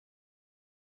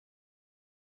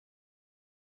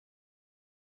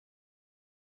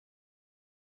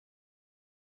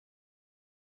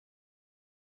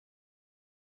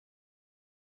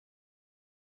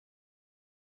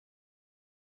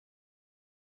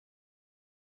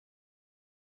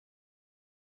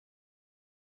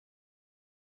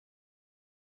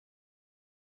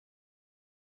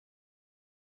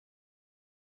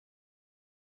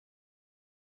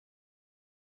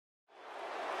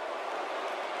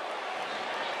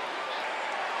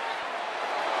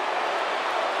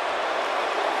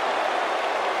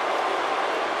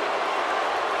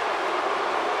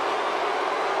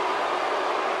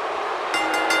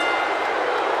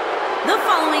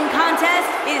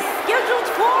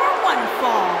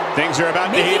Things are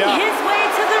about to heat Making up. his way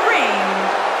to the ring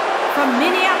from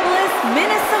Minneapolis,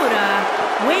 Minnesota,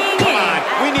 weighing in. Come on,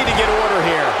 we need to get order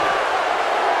here.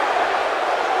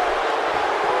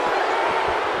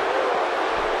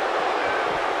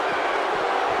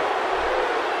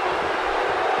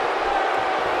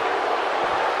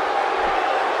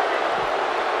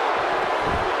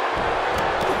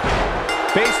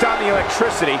 Based on the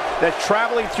electricity that's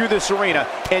traveling through this arena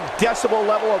and decibel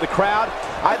level of the crowd,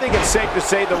 I think it's safe to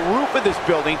say the roof of this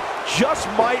building just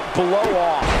might blow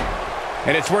off.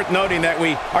 And it's worth noting that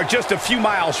we are just a few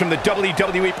miles from the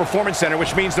WWE Performance Center,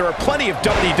 which means there are plenty of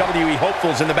WWE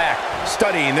hopefuls in the back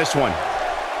studying this one.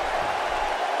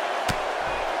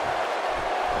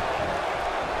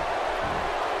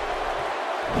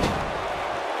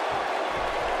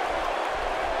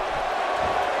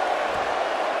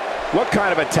 What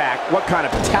kind of attack, what kind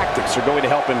of tactics are going to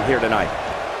help him here tonight?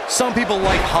 Some people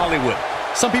like Hollywood.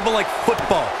 Some people like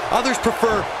football. Others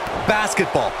prefer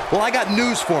basketball. Well, I got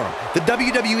news for them. The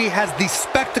WWE has the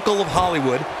spectacle of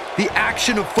Hollywood, the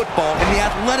action of football, and the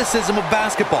athleticism of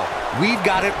basketball. We've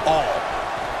got it all.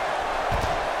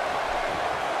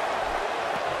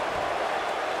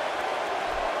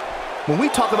 When we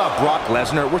talk about Brock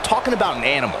Lesnar, we're talking about an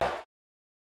animal.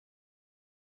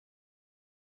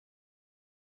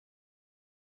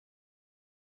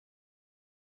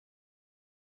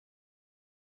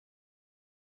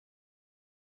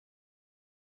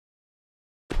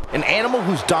 An animal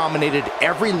who's dominated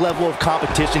every level of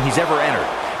competition he's ever entered.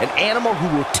 An animal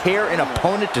who will tear an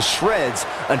opponent to shreds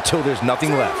until there's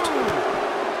nothing left.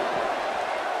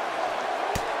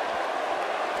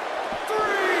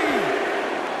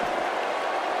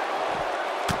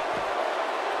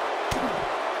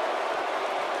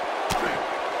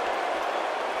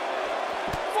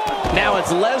 Now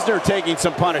it's Lesnar taking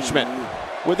some punishment.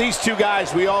 With these two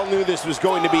guys, we all knew this was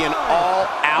going to be an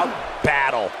all-out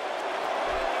battle.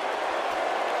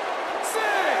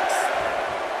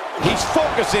 He's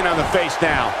focusing on the face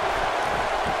now.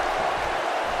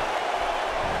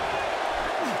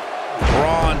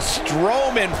 Braun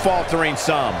Strowman faltering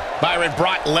some. Byron,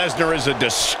 Brock Lesnar is a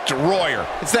destroyer.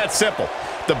 It's that simple.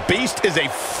 The Beast is a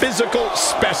physical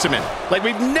specimen like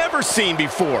we've never seen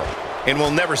before and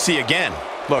we'll never see again.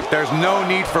 Look, there's no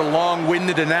need for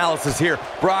long-winded analysis here.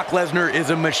 Brock Lesnar is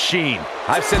a machine.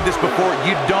 I've said this before,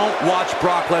 you don't watch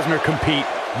Brock Lesnar compete,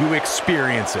 you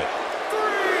experience it.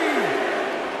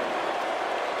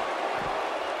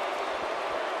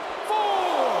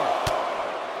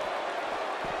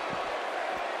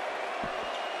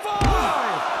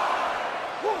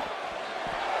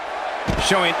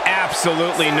 Showing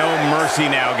absolutely no mercy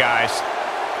now, guys.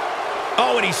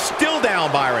 Oh, and he's still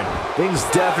down, Byron. Things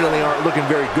definitely aren't looking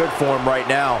very good for him right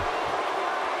now.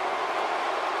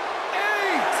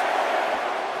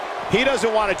 He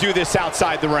doesn't want to do this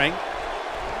outside the ring.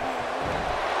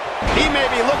 He may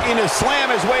be looking to slam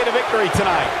his way to victory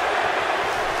tonight.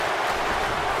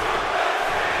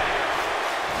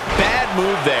 Bad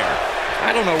move there.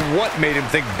 I don't know what made him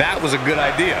think that was a good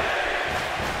idea.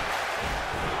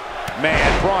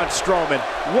 Man, Braun Strowman,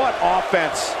 what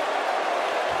offense.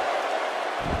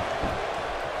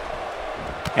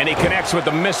 And he connects with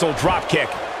the missile drop kick.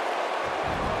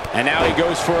 And now he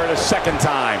goes for it a second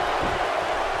time.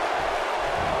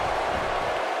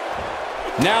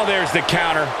 Now there's the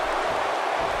counter.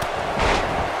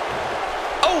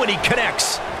 Oh, and he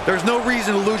connects. There's no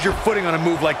reason to lose your footing on a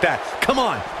move like that. Come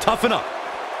on, toughen up.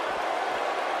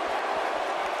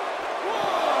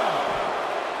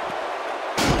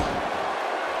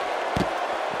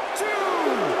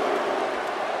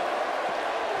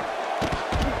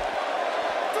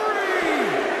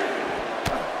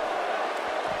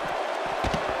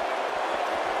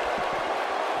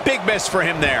 Big miss for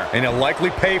him there. And he'll likely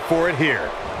pay for it here.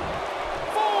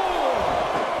 4,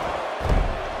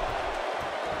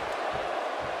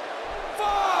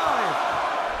 5,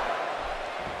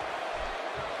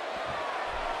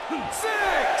 6.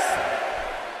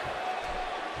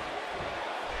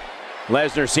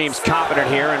 Lesnar seems confident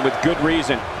here, and with good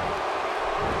reason.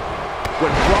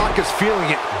 When Brock is feeling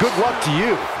it, good luck to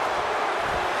you.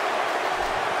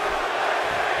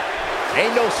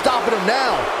 Ain't no stopping him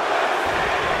now.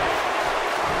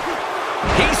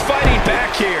 He's fighting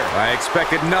back here. I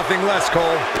expected nothing less,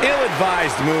 Cole.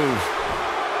 Ill-advised move.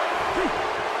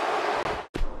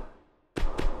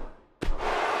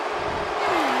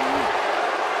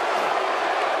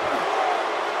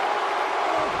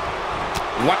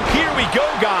 What? Here we go,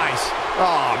 guys.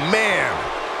 Oh, man.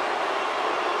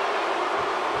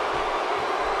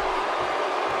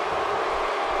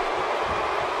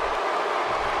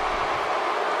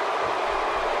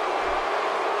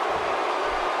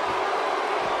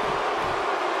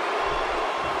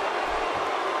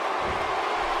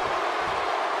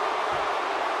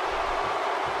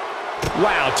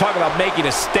 Wow, talk about making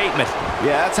a statement.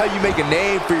 Yeah, that's how you make a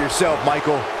name for yourself,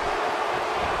 Michael.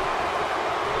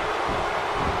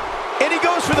 And he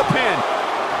goes for the pin.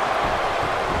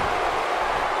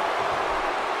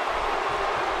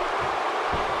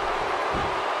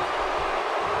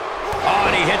 Oh,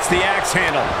 and he hits the axe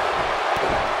handle.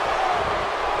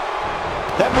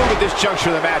 That move at this juncture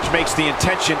of the match makes the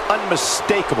intention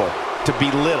unmistakable to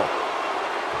belittle.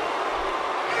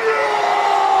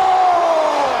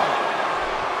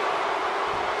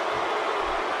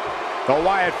 The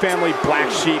Wyatt family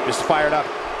black sheep is fired up.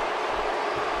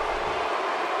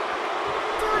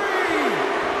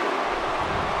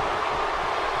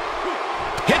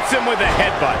 Hits him with a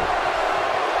headbutt.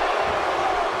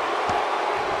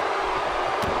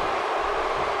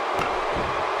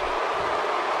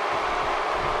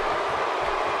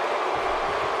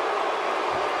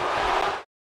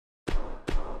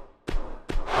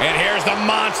 And here's the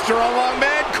monster among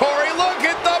men. Corey, look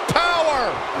at the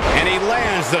power. And he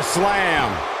lands the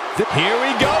slam. Here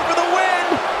we go for the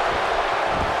win.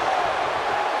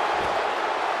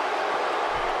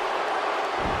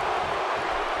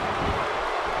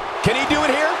 Can he do it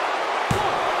here? 1,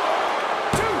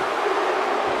 2.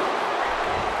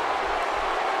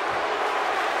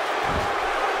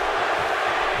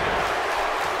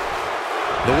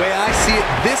 The way I see it,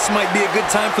 this might be a good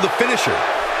time for the finisher.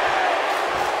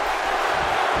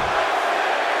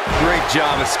 Great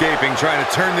job escaping, trying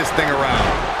to turn this thing around.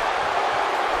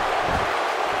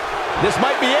 This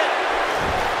might be it.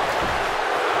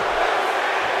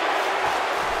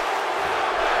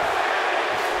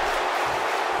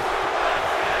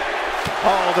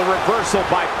 Oh, the reversal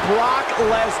by Brock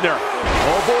Lesnar.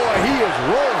 Oh boy, he is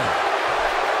rolling.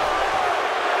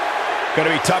 Going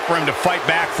to be tough for him to fight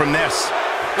back from this.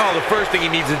 Oh, the first thing he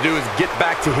needs to do is get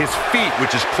back to his feet,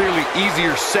 which is clearly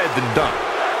easier said than done.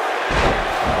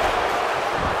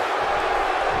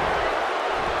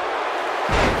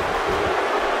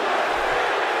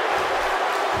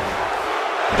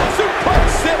 Suplex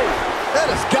City. That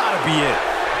has got to be it.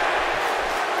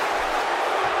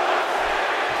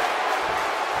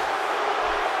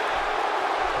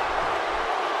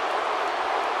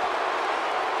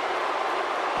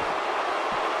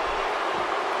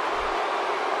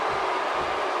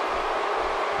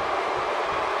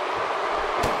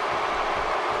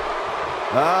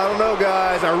 I don't know,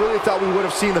 guys. I really thought we would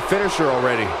have seen the finisher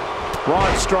already.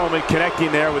 Braun Strowman connecting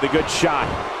there with a good shot.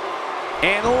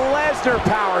 And Lesnar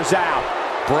powers out.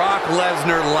 Brock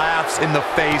Lesnar laughs in the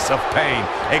face of pain.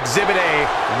 Exhibit A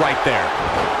right there.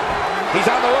 He's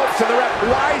on the ropes and the ref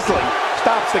wisely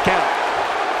stops the count.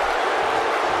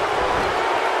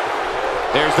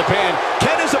 There's the pin.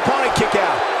 Can his opponent kick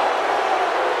out?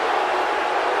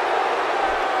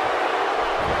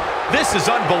 This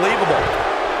is unbelievable.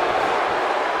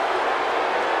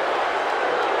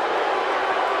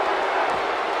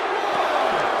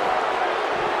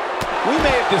 We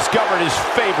may have discovered his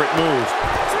favorite move.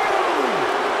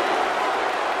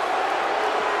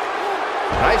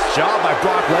 Nice job by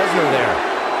Brock Lesnar there.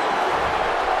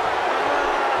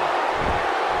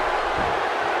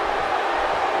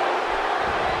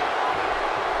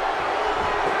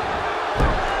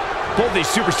 Both these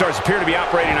superstars appear to be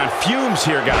operating on fumes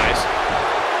here, guys.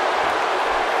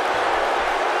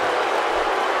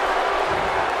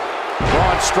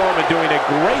 Braun Strowman doing a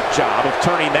great job of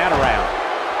turning that around.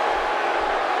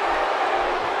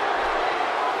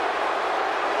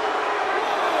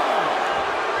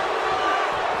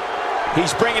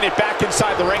 He's bringing it back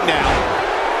inside the ring now.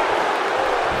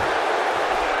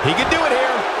 He can do it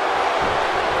here.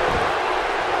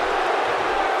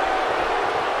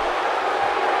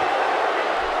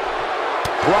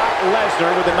 Brock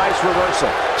Lesnar with a nice reversal.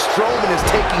 Strowman is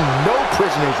taking no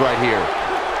prisoners right here.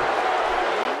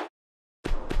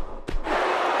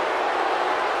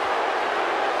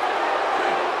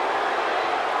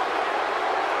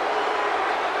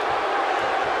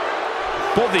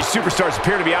 Both these superstars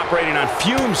appear to be operating on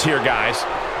fumes here, guys.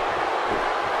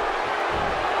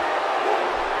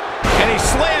 And he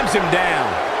slams him down.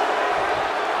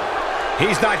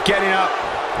 He's not getting up.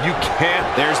 You can't.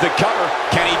 There's the cover.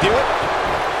 Can he do it?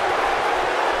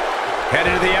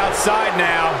 Headed to the outside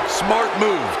now. Smart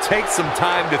move. Take some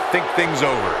time to think things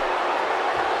over.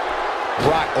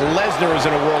 Brock Lesnar is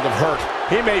in a world of hurt.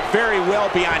 He may very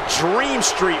well be on Dream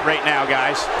Street right now,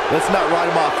 guys. Let's not write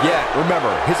him off yet.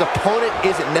 Remember, his opponent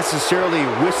isn't necessarily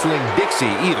whistling Dixie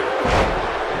either.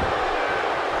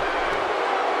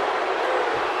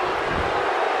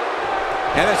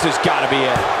 And this has got to be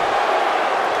it.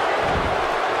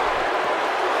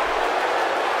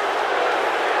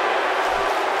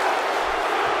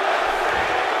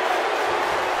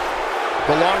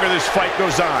 The longer this fight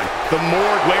goes on, the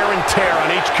more wear and tear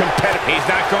on each competitor. He's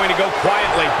not going to go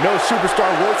quietly. No superstar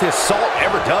worth his salt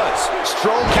ever does.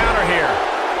 Strong counter here.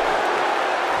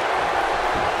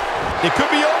 It could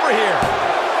be over here.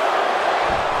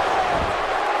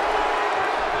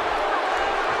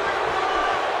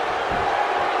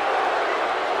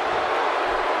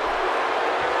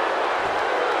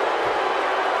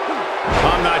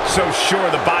 I'm not so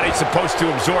sure the body's supposed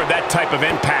to absorb that type of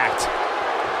impact.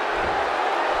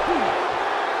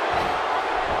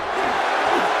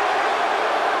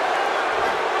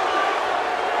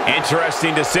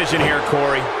 Interesting decision here,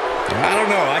 Corey. I don't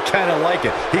know. I kind of like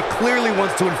it. He clearly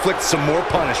wants to inflict some more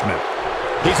punishment.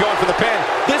 He's going for the pin.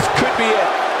 This could be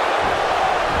it.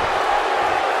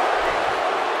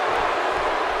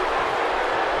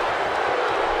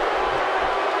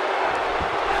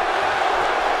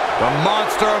 The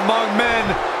monster among men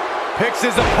picks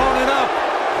his opponent up.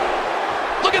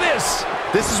 Look at this.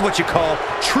 This is what you call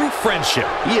true friendship.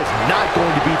 He is not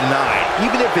going to be denied,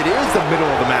 even if it is the middle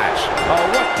of the match. Oh,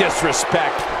 what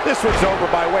disrespect. This one's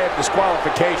over by way of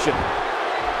disqualification.